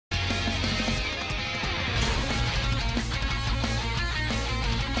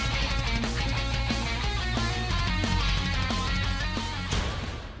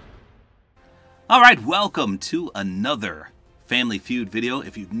Alright, welcome to another Family Feud video.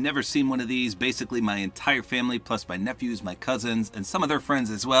 If you've never seen one of these, basically my entire family plus my nephews, my cousins, and some of their friends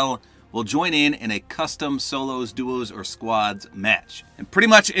as well will join in a custom solos, duos, or squads match. And pretty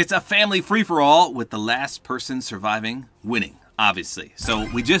much it's a family free-for-all with the last person surviving winning, obviously. So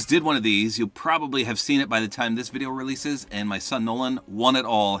we just did one of these. You'll probably have seen it by the time this video releases, and my son Nolan won it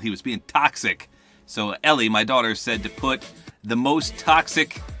all. He was being toxic. So Ellie, my daughter, said to put the most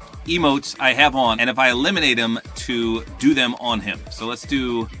toxic emotes I have on, and if I eliminate him, to do them on him. So let's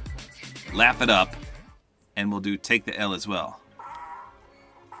do Laugh It Up, and we'll do Take the L as well.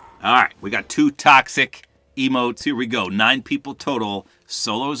 Alright, we got 2 toxic emotes. Here we go. 9 people total.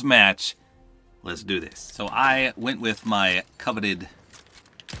 Solos match. Let's do this. So I went with my coveted...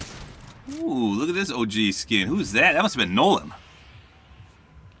 Ooh, look at this OG skin. Who's that? That must have been Nolan.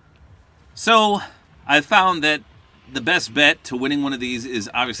 So I found that the best bet to winning one of these is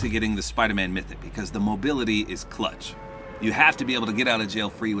obviously getting the Spider-Man Mythic, because the mobility is clutch. You have to be able to get out of jail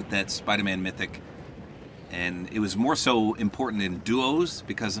free with that Spider-Man Mythic. And it was more so important in duos,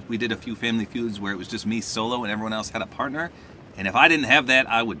 because we did a few family feuds where it was just me solo and everyone else had a partner. And if I didn't have that,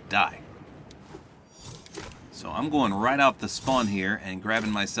 I would die. So I'm going right off the spawn here and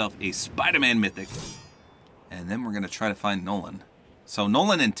grabbing myself a Spider-Man Mythic. And then we're going to try to find Nolan. So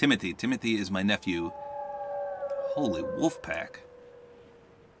Nolan and Timothy. Timothy is my nephew. Holy wolf pack.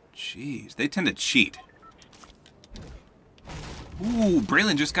 Jeez, they tend to cheat. Ooh,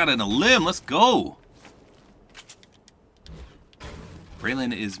 Braylon just got on a limb. Let's go.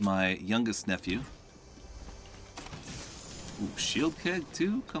 Braylon is my youngest nephew. Ooh, shield keg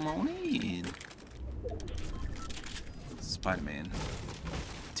too? Come on in. Spider-Man.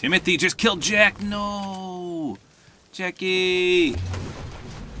 Timothy just killed Jack. No. Jackie.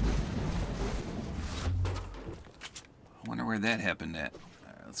 I wonder where that happened at.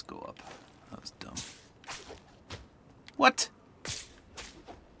 Alright, let's go up. That was dumb. What?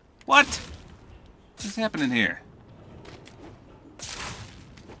 What? What's happening here?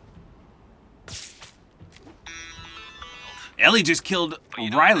 Ellie just killed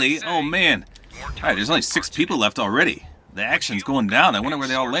Riley. Oh man. Alright, there's only 6 people left already. The action's going down. I wonder where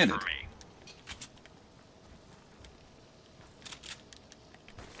they all landed.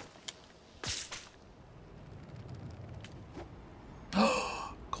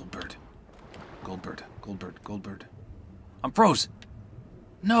 Goldbird. I'm froze.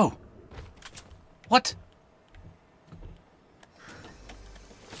 No. What?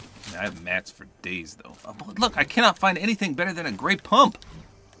 I have mats for days, though. Look, I cannot find anything better than a great pump.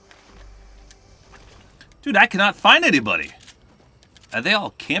 Dude, I cannot find anybody. Are they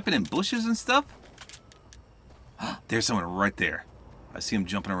all camping in bushes and stuff? There's someone right there. I see him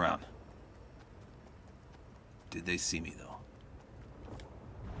jumping around. Did they see me, though?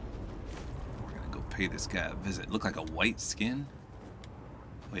 Pay this guy a visit. Look like a white skin.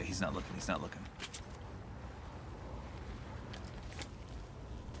 Oh yeah, he's not looking. He's not looking.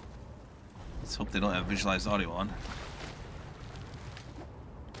 Let's hope they don't have visualized audio on.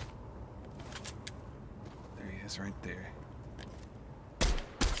 There he is, right there.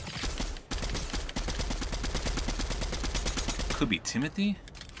 Could be Timothy.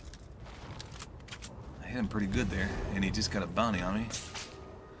 I hit him pretty good there, and he just got a bounty on me.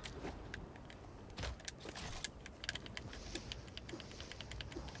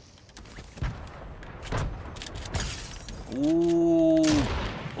 Ooh.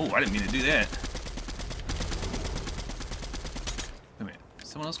 Oh, I didn't mean to do that. Wait a minute. Is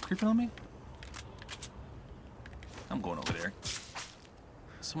someone else creeping on me? I'm going over there.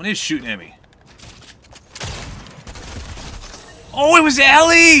 Someone is shooting at me. Oh, it was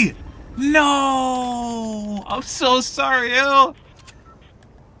Ellie! No! I'm so sorry, Elle.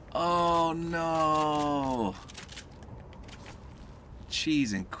 Oh, no.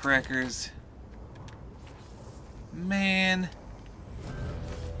 Cheese and crackers. Man.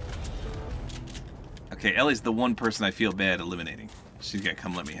 Okay, Ellie's the one person I feel bad eliminating. She's gonna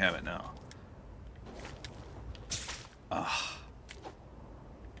come let me have it now. Ah.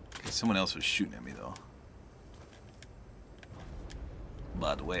 Okay, someone else was shooting at me though.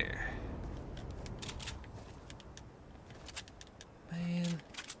 But where? Man.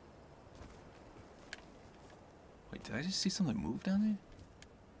 Wait, did I just see something move down there?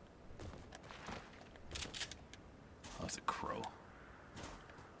 Oh, it's a crow.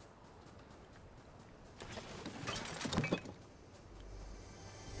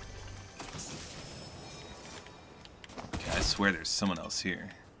 Okay, I swear there's someone else here.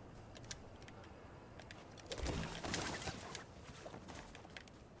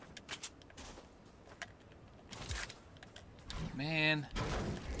 Man.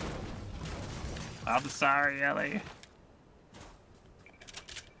 I'm sorry, Ellie.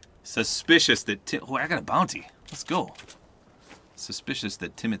 Suspicious that oh, I got a bounty. Let's go. Suspicious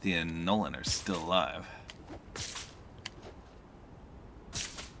that Timothy and Nolan are still alive.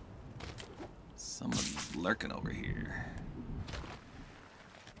 Someone's lurking over here.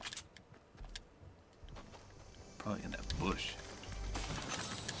 Probably in that bush.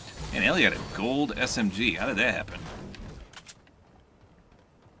 And Ellie got a gold SMG. How did that happen?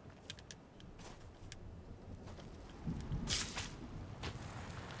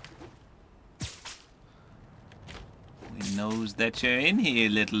 We knows that you're in here,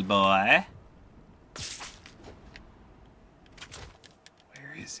 little boy.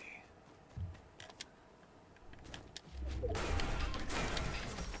 Where is he?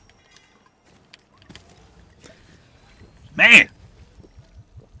 Man!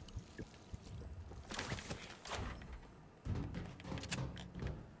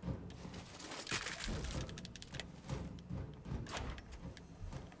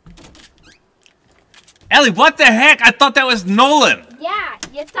 Ellie, what the heck? I thought that was Nolan. Yeah,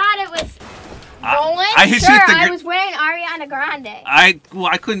 you thought it was Nolan? I hit sure, you with the I was wearing Ariana Grande. I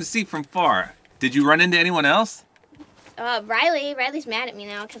couldn't see from far. Did you run into anyone else? Riley. Riley's mad at me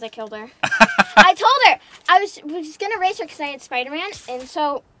now because I killed her. I told her I was going to race her because I had Spider-Man. And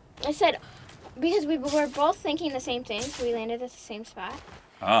so I said, because we were both thinking the same thing, so we landed at the same spot.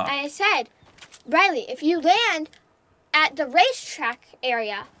 Oh. And I said, Riley, if you land at the racetrack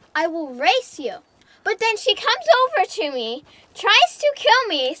area, I will race you. But then she comes over to me, tries to kill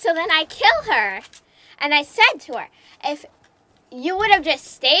me, so then I kill her. And I said to her, if you would have just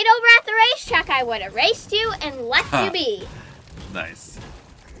stayed over at the racetrack, I would have raced you and left you be. Nice.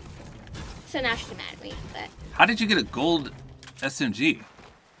 So now she's mad at me. But How did you get a gold SMG?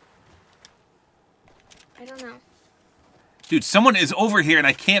 I don't know. Dude, someone is over here and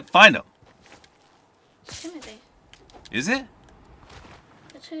I can't find them. It's Timothy. Is it?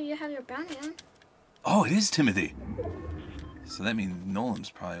 That's who you have your bounty on. Oh, it is Timothy. So that means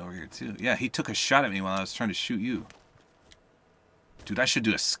Nolan's probably over here too. Yeah, he took a shot at me while I was trying to shoot you. Dude, I should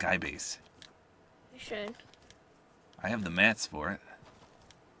do a sky base. You should. I have the mats for it.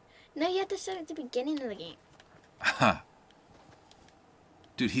 No, you have to start at the beginning of the game.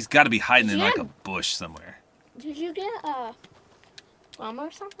 Dude, he's got to be hiding in Yeah. like a bush somewhere. Did you get a llama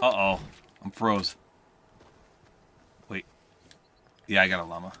or something? Uh-oh. I'm froze. Wait. Yeah, I got a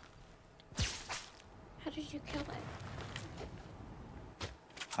llama. How did you kill it?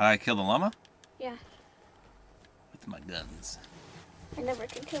 How did I kill the llama? Yeah, With my guns. I never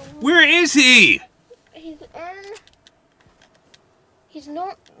can kill him. Where is he? He's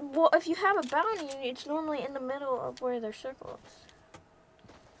no. Well, if you have a bounty, it's normally in the middle of where their circle is.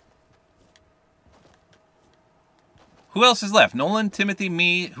 Who else is left? Nolan, Timothy,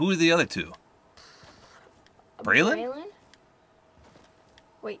 me. Who are the other two? Braylon? Braylon?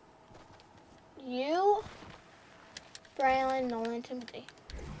 Wait. You, Braylon, Nolan, Timothy.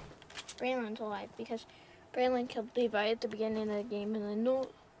 Braylon's alive because Braylon killed Levi at the beginning of the game and then no.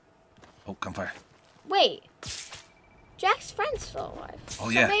 Oh, come fire. Wait. Jack's friend's still alive. Oh, so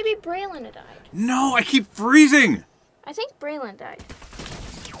yeah. maybe Braylon had died. No, I keep freezing. I think Braylon died.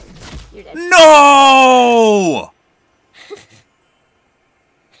 You're dead. No!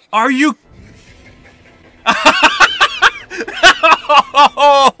 Are you...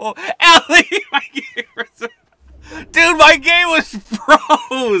 Oh, Ellie, my game was... Dude, my game was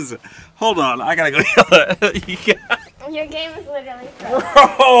froze. Hold on, I gotta go yell at you. Your game is literally frozen.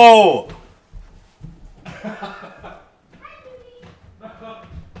 Bro!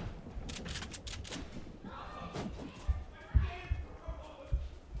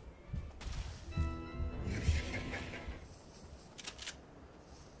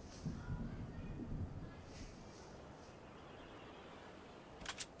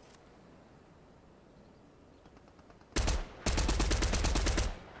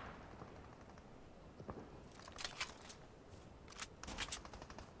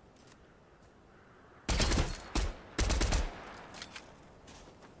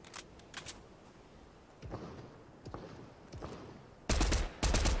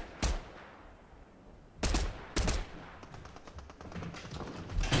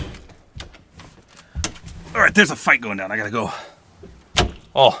 All right, there's a fight going down. I gotta go.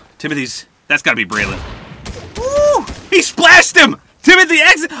 Oh, Timothy's... That's gotta be Braylon. Woo! He splashed him! Timothy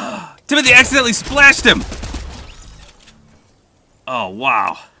accidentally splashed him! Oh,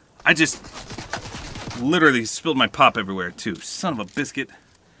 wow. I just literally spilled my pop everywhere, too. Son of a biscuit.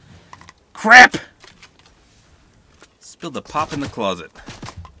 Crap! Spilled the pop in the closet.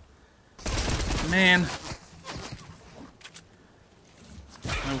 Man.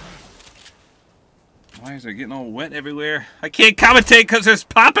 Why is it getting all wet everywhere? I can't commentate because there's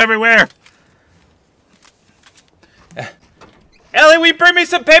pop everywhere. Ellie, will you bring me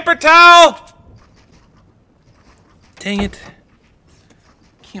some paper towel? Dang it.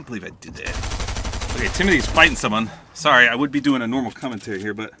 Can't believe I did that. Okay, Timothy's fighting someone. Sorry, I would be doing a normal commentary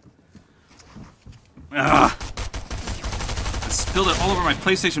here, but... I spilled it all over my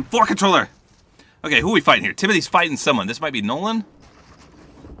PlayStation 4 controller. Okay, who are we fighting here? Timothy's fighting someone. This might be Nolan.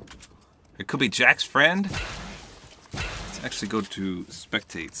 It could be Jack's friend. Let's actually go to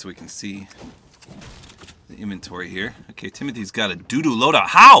spectate so we can see the inventory here. Okay, Timothy's got a doo-doo loadout.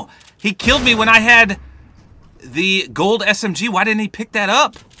 How? He killed me when I had the gold SMG. Why didn't he pick that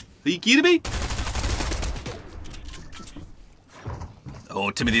up? Are you kidding me? Oh,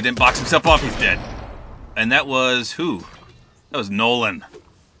 Timothy didn't box himself off. He's dead. And that was who? That was Nolan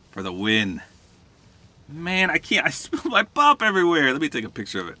for the win. Man, I can't. I spilled my pop everywhere. Let me take a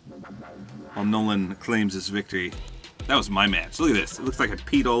picture of it while Nolan claims his victory. That was my match. Look at this. It looks like I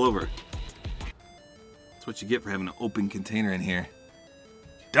peed all over. That's what you get for having an open container in here.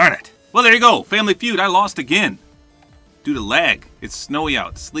 Darn it. Well, there you go. Family Feud. I lost again due to lag. It's snowy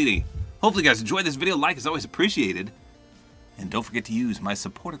out, sleety. Hopefully, you guys enjoyed this video. Like is always appreciated. And don't forget to use my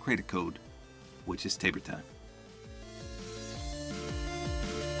Support-A-Creator Code, which is Tabor time.